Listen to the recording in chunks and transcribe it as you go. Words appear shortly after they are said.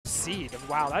seed.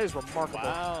 Wow, that is remarkable.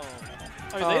 Wow.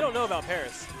 I mean, they don't know about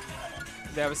Paris.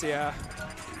 That was, yeah.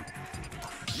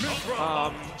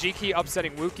 G-Key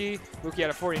upsetting Wookie. Wookie at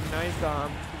a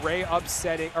 49th.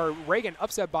 Reagan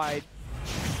upset by,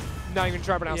 not even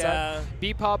trying to pronounce that.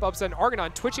 B-Pop upsetting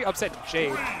Argonon. Twitchy upsetting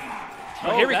Jade.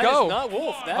 Oh, here we go. Is not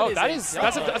Wolf.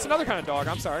 That's another kind of dog.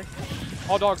 I'm sorry.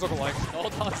 All dogs look alike.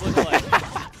 All dogs look alike.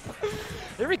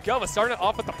 Here we go. Let's start it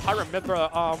off with the Pyra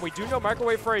Mythra. We do know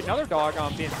Mikerowave for another dog,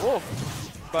 being Wolf.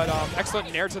 But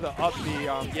excellent nair to the up.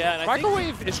 And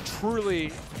Mikerowave is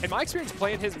truly, in my experience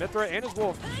playing his Mythra and his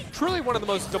Wolf, truly one of the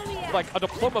most, like a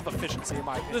diploma of efficiency in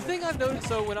my opinion. The thing I've noticed,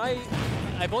 so when I've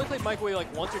only played Mikerowave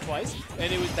like once or twice,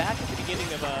 and it was back at the beginning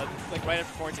of, like right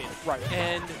after quarantine. Right.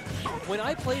 And when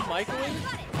I played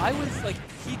Mikerowave, I was like,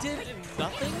 he did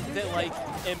nothing that like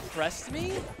impressed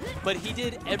me, but he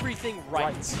did everything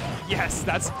right. Yes,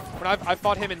 that's, when I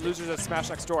fought him in Losers at Smash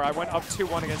Next Door, I went up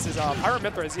 2-1 against his Pyra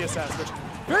Mythra, his ESS, which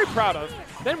very proud of.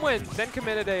 Then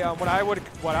committed a what I would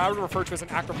refer to as an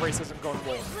act of racism going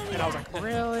Wolf, and I was like,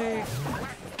 really?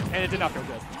 And it did not feel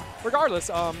good.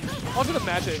 Regardless, onto the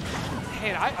Magic.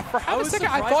 Man, for half a second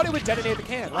I thought it would detonate the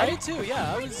can. Right? I did too.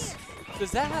 Yeah, I was.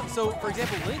 Does that have? So, for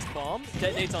example, Link's bomb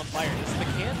detonates on fire. Does the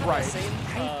can have the same?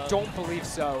 I don't believe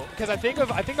so, because I think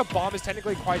a bomb is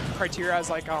technically quite criteria as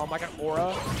like an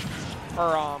aura,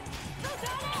 or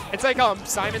it's like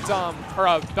Simon's or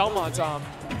Belmont's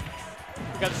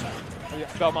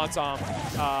Belmont's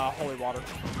holy water.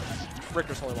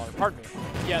 Richter's holy water. Pardon me.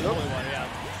 Yeah, the holy water. Yeah.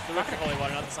 The Richter holy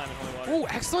water, not the Simon holy water. Ooh,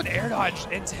 excellent air dodge.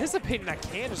 Anticipating that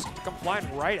can just come flying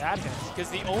right at him. Because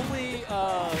the only,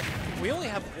 we only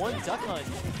have one Duck Hunt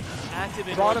active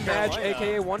in Brought a Madge,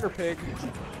 a.k.a. Wonder Pig.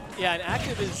 Yeah, and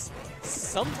active is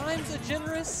sometimes a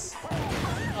generous.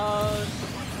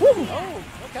 Woo! Oh,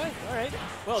 okay, all right.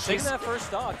 Well, taking that first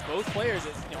stock, both players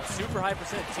at super high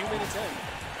percent, 2 minutes in.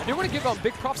 I do want to give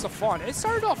big props to Fawn. It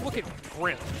started off looking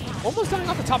grim, almost dying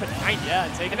off the top at 90. Yeah,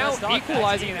 taking and that now stock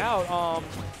equalizing it out.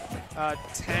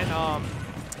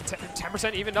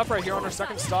 10% evened up right here on our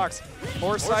second stocks.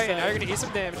 Foresight, and now you're gonna eat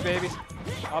some damage, baby.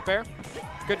 Up air,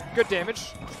 good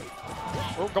damage.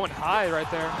 Oh, going high right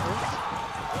there.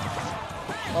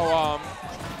 Oh,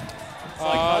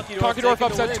 Conkydorf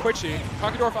upset Twitchy.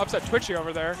 Conkydorf upset Twitchy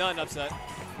over there. Not an upset.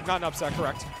 Not an upset,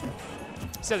 correct.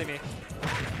 Silly me.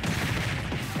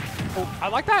 Oh, I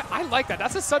like that. I like that.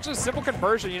 That's such a simple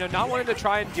conversion. You know, not wanting to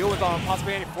try and deal with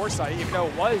possibly any foresight, even though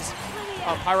it was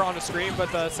Pyra on the screen. But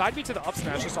the side B to the up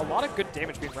smash, just a lot of good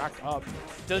damage being racked up.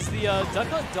 Does the Duck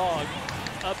Hunt dog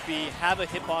up B have a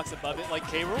hitbox above it like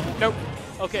K-Rool? Nope.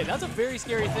 Okay, that's a very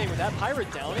scary thing. With that Pyra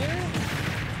down air,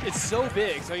 it's so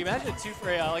big. So you imagine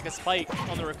like a spike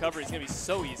on the recovery is going to be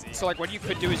so easy. So like what you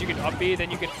could do is you can up B,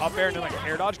 then you can up air and then like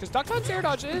air dodge, because Duck Hunt's air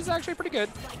dodge is actually pretty good.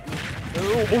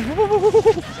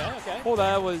 Okay. Well,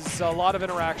 that was a lot of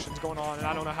interactions going on, and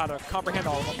I don't know how to comprehend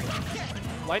all of them.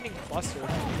 Lightning cluster.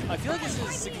 I feel like this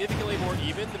is significantly more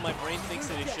even than my brain thinks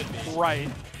that it should be. Right.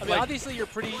 I mean, obviously your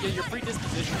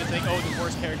predisposition to think, oh, the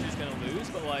worst character is going to lose,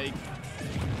 but like.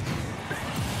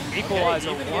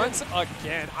 Equalizer once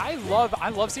again. I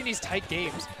love seeing these tight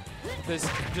games.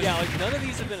 Yeah, like none of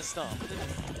these have been a stump.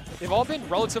 They've all been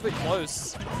relatively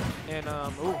close. And,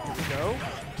 ooh, here we go.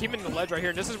 Keeping the ledge right here.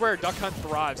 And this is where Duck Hunt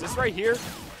thrives. This right here,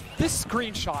 this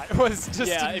screenshot was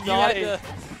just not a...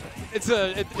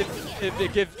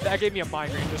 That gave me a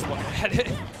migraine just looking at it.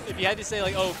 If you had to say,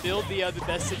 like, oh, build the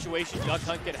best situation Duck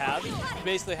Hunt could have, you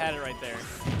basically had it right there.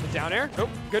 The down air? Nope.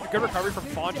 Good recovery from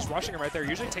Fawn, just rushing him right there.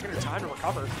 Usually taking her time to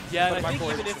recover. Yeah, and I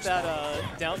think even if that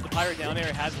the Pyra down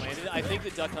air had landed, I think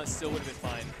the Duck Hunt still would have been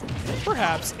fine.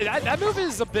 Perhaps. That move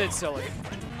is a bit silly.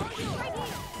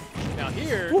 Now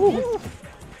here... Woo!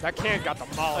 That can got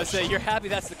demolished. I say, you're happy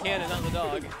that's the can and not the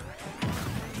dog.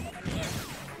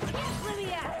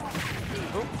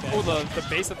 Oh, the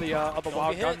base of the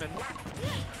Wild Gunman.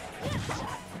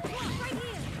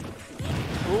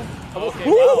 Okay,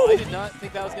 wow, I did not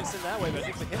think that was going to send that way, but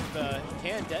I think the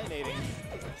can detonating.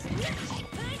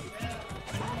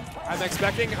 I'm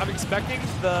expecting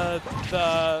the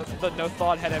no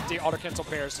thought head empty auto cancel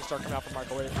pairs to start coming out from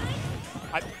Mikerowave.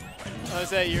 I was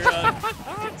say you're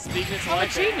speaking to I'm a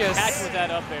genius. Catch with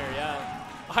that up there, yeah.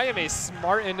 I am a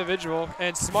smart individual,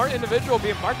 and smart individual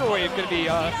being Mikerowave going to be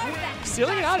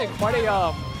sealing it out in quite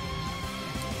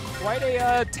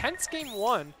a tense game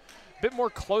one. A bit more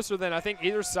closer than I think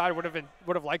either side would have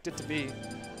liked it to be.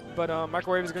 But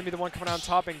Mikerowave is going to be the one coming out on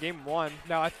top in game one.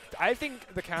 Now I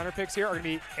think the counter picks here are going to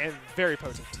be very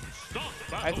potent.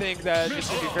 I think that it's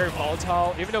going to be very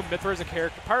volatile. Even though Mythra is a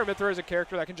character, Pyra Mythra is a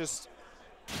character that can just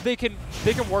they can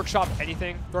workshop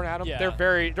anything thrown at them. Yeah.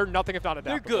 They're nothing if not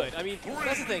adaptable. They're good. I mean,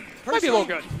 that's the thing. Might be a little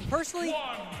good. Personally,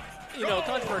 you know,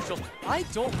 controversial. I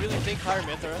don't really think Pyra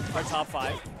Mythra are top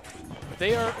 5.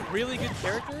 They are really good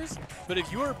characters, but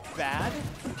if you are bad,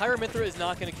 Pyra Mythra is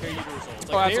not going to carry you to results.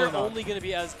 Like, they're only going to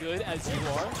be as good as you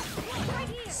are.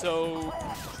 So,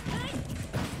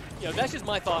 you know, that's just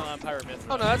my thought on Pyra Mythra.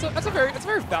 Oh no, that's a very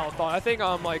valid thought. I think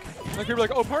like people are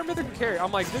like, oh, Pyra Mythra can carry.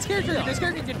 I'm like, this character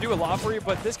can do a lot for you,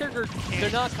 but this character can't.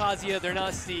 They're not Kazuya, they're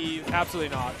not Steve.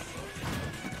 Absolutely not.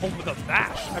 Oh, with a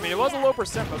mash. I mean, it was a low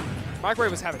percent, but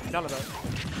Mikerowave was having none of it.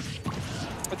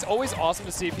 It's always awesome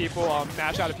to see people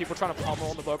mash out of people trying to pummel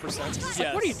on the low percents. It's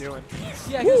like, what are you doing?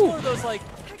 Yeah, it's one of those, like,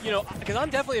 you know, because I'm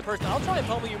definitely a person, I'll try and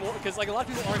pummel you more, because like a lot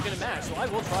of people aren't going to mash, so I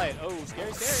will try it. Oh,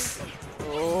 scary, scary.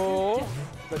 Oh,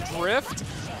 the drift.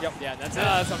 Yep. Yeah, that's it.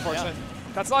 That's unfortunate.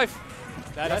 Yeah. That's life.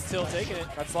 That's still taking it.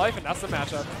 That's life, and that's the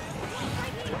matchup.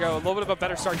 There we go. A little bit of a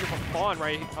better start here from Fawn,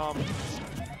 right?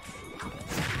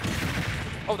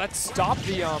 Oh, that stopped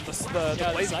the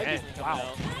blazing end.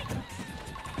 Wow.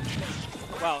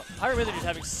 Wow, Pyra Mythra just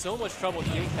having so much trouble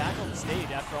getting back on the stage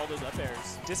after all those up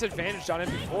airs. Disadvantaged on him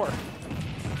before.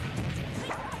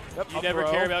 Yep, you never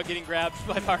care about getting grabbed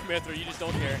by Pyra Mythra, you just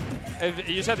don't care.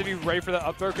 You just have to be ready for the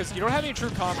up throw because you don't have any true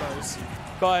combos.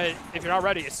 But if you're not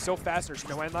ready, it's so fast, there's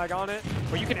no end lag on it,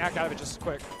 but you can act out of it just as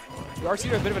quick. We are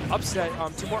seeing a bit of an upset.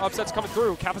 2 more upsets coming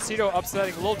through. Capacito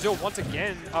upsetting Lil Jill once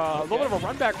again. A little bit of a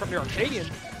run back from the Arcadian.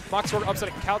 Moxorg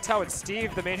upsetting Kowtow, and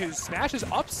Steve, the man who smashes,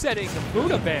 upsetting the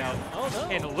Buddha Band. Oh,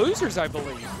 no. And losers, I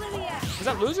believe. Was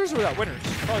that losers or was that winners?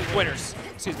 Probably winners.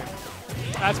 Excuse me.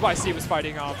 That's why Steve was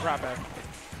fighting Frappe.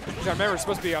 Which I remember was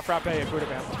supposed to be Frappe and Buddha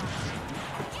Band.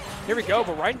 Here we go,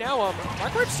 but right now,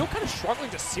 Mikerowave still kind of struggling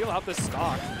to seal out this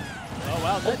stock. Oh,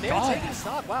 wow. They're taking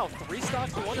stock. Wow, 3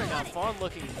 stocks to 1 right now. Fawn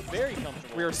looking very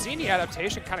comfortable. We are seeing the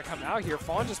adaptation kind of come out here.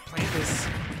 Fawn just playing this.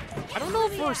 I don't know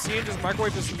if we're seeing just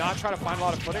Mikerowave just not trying to find a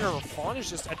lot of footing, or if Fawn is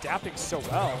just adapting so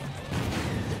well.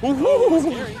 Oh,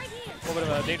 scary. A little bit of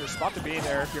a dangerous spot to be in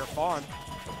there if you're Fawn.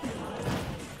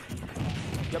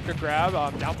 Yep, good grab.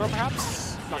 Down throw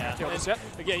perhaps. Not gonna kill this yet.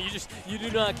 Again, you do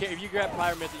not care. If you grab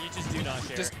Pyra Mythra, you just do not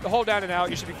care. Just hold down and out,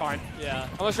 you should be fine. Yeah.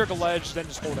 Unless you're at the ledge, then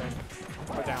just hold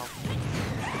in. Or down.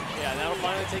 Yeah, that'll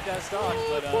finally take that stock.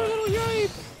 But, poor little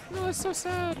yipe. No, that's so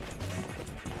sad.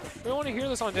 We don't want to hear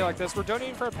this on a day like this. We're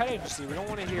donating for a pet agency. We don't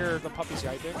want to hear the puppies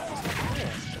yiping.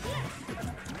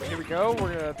 Here we go.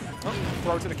 We're going to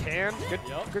throw it to the can. Good.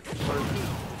 Yep. Good conversion.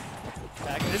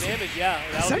 Back in damage,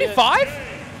 yeah. 75?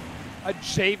 A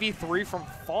JV3 from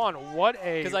Fawn. What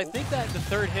a... Because I think that the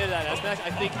third hit of that S-Mash,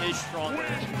 I think, is stronger.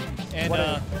 And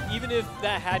even if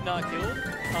that had not killed,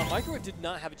 Mikerowave did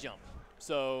not have a jump.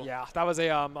 So yeah, that was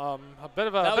a bit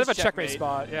of a checkmate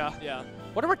spot. Yeah. Yeah.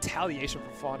 What a retaliation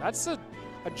from Fawn. That's a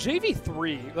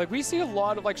JV3. Like, we see a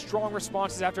lot of like strong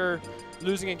responses after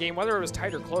losing a game, whether it was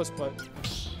tight or close, but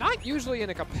not usually in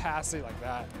a capacity like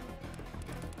that.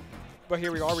 But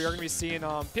here we are. We are going to be seeing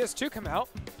PS2 come out.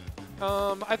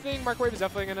 I think Mikerowave is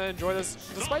definitely going to enjoy this,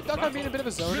 despite Duck being a bit of a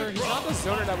zoner. He's not the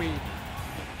zoner that we.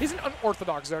 He's an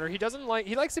unorthodox zoner. He doesn't like.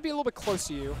 He likes to be a little bit close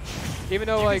to you, even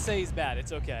though you can say he's bad.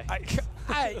 It's okay.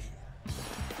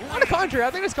 On the contrary, I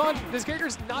think this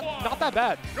character's not that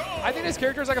bad. I think this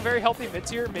character is like a very healthy mid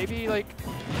tier, maybe like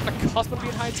a cusp of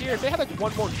being high tier. If they had like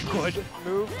one more good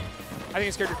move, I think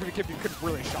this character could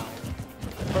really shine.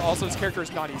 But also, this character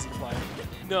is not easy to play.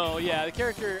 No, yeah, the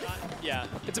character, yeah.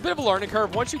 It's a bit of a learning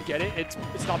curve. Once you get it,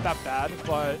 it's not that bad,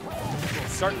 but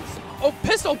starting. Oh,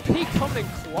 Pistol P coming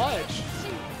in clutch.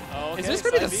 Oh, okay. Is this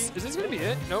gonna be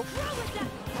it? Nope.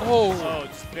 Oh,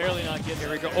 just barely not getting. Here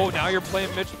we go. Oh, now you're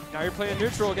playing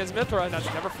neutral against Mythra, and that's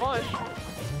never fun.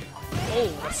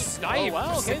 Oh, a snipe. Oh,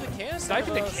 wow. Okay, the can.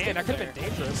 Sniping the can. That could have been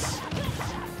dangerous.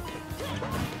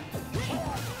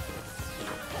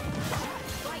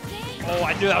 Oh,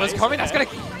 I knew that was coming. That's gonna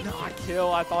not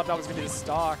kill. I thought that was gonna be the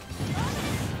stock.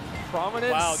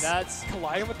 Prominence. Wow, that's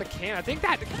colliding with the can. I think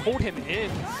that pulled him in.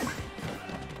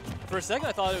 For a second,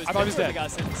 I thought it was Mythra that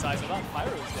got synthesized. I thought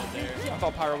Pyra was dead there. I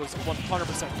thought Pyra was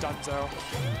 100% done, so.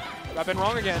 I've been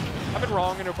wrong again. I've been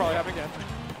wrong, and it'll probably happen again.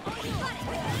 Here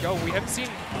we go. We haven't seen.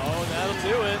 Oh, that'll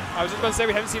do it. I was just going to say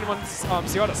we haven't seen anyone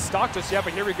see how to stock just yet,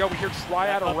 but here we go. We hear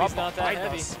Triad or Ruff not that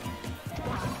heavy. us.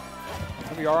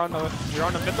 And we are on the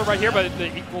Mythra right here, but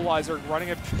the equalizer running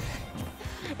it.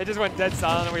 It just went dead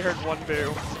silent, and we heard one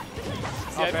boo.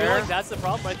 See, I feel like that's the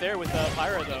problem right there with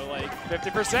Pyra, though. Like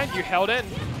 50%, you held in.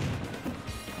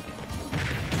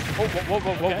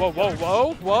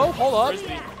 Whoa, hold up.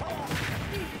 Frisbee.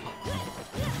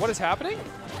 What is happening?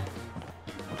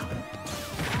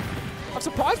 I'm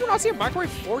surprised we're not seeing Mikerowave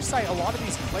foresight a lot of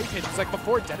these play pitches. Like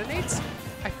before it detonates,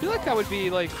 I feel like that would be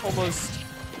like almost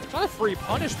not a free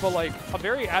punish, but like a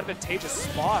very advantageous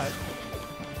spot.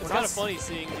 It's kind of funny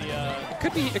seeing the.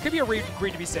 It could be a read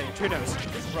to be saved. Who knows?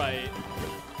 Right.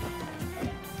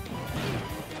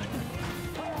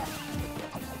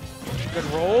 Good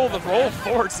roll. The roll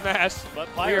forward smash. But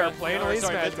We Pyra, are playing elite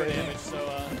smash damage.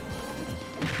 So.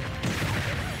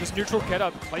 Just neutral get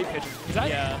up, play pigeon. Is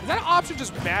that option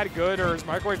just mad good, or is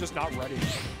Mikerowave just not ready?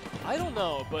 I don't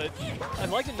know, but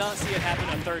I'd like to not see it happen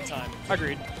a third time.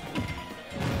 Agreed.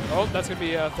 Oh, that's going to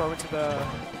be thrown into the...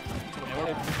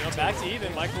 back to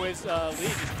even. Mikerowave's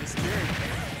lead just disappearing.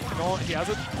 No, he has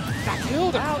it. That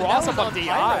killed a cross up on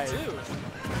DI.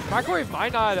 Mikerowave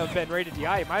might not have been ready to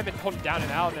DI. He might have been holding down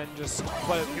and out and then just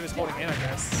what he was holding in, I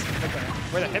guess. Like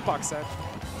where the hitbox set.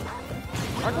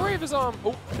 Mikerowave is oh,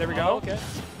 there we go. Oh, okay.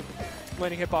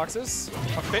 Landing hitboxes.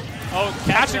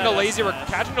 Catching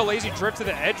the lazy drift to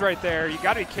the edge right there. You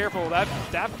got to be careful. That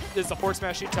is the forward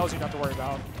smash she tells you not to worry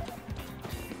about.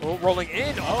 Oh, rolling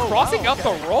in, crossing up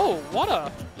the roll. What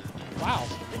a wow!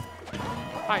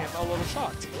 I am a little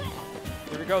shocked.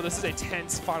 Here we go. This is a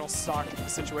tense final stock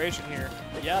situation here.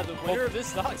 Yeah, the winner of this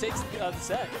stock takes the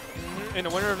set. And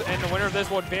the winner of this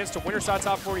will advance to winner side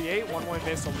top 48. One will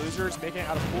advance to losers, making it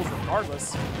out of pools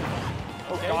regardless.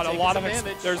 Oh god,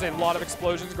 there's a lot of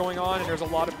explosions going on, and there's a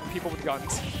lot of people with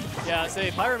guns. Yeah, say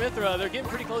Pyra Mythra, they're getting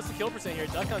pretty close to kill percent here.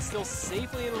 Duckon's still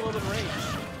safely in a little bit of range.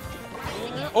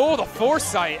 Oh, the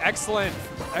foresight. Excellent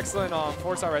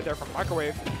foresight right there from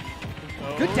Mikerowave.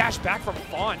 Oh. Good dash back from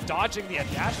Fawn, dodging the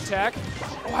dash attack.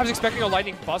 Oh, I was expecting a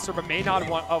lightning buster, but may not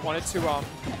wanted to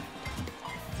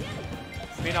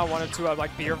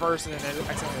like be reversed and then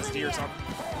accidentally SD or something.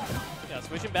 Yeah,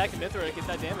 switching back to Mythra to get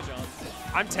that damage on.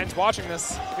 I'm tense watching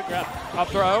this. Good grab. Up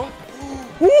throw.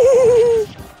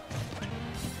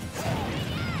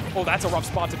 Oh, that's a rough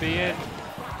spot to be in.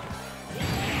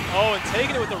 Oh, and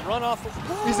taking it with the runoff.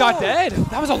 He's not dead.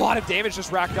 That was a lot of damage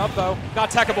just racked up, though. Not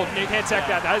techable. You can't tech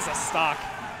that. That is a stock.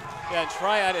 Yeah,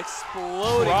 Triad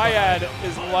exploding. Triad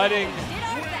is letting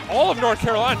all of North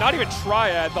Carolina, not even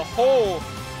Triad, the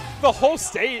whole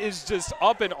state is just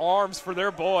up in arms for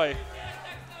their boy.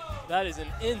 That is an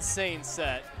insane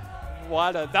set.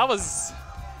 That was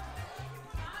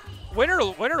win or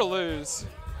lose.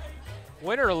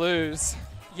 Win or lose.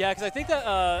 Yeah, because I think that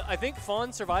I think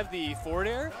Fawn survived the forward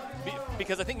air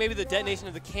because I think maybe the detonation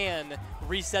of the can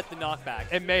reset the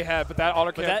knockback. It may have, but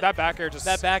that back air just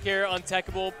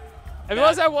untechable. If it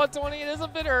was at 120, it is a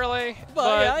bit early.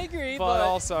 But yeah, I agree. But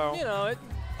also, you know, it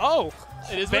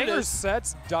is Banger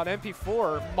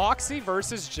Sets.mp4 Moxie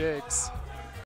versus Jigs.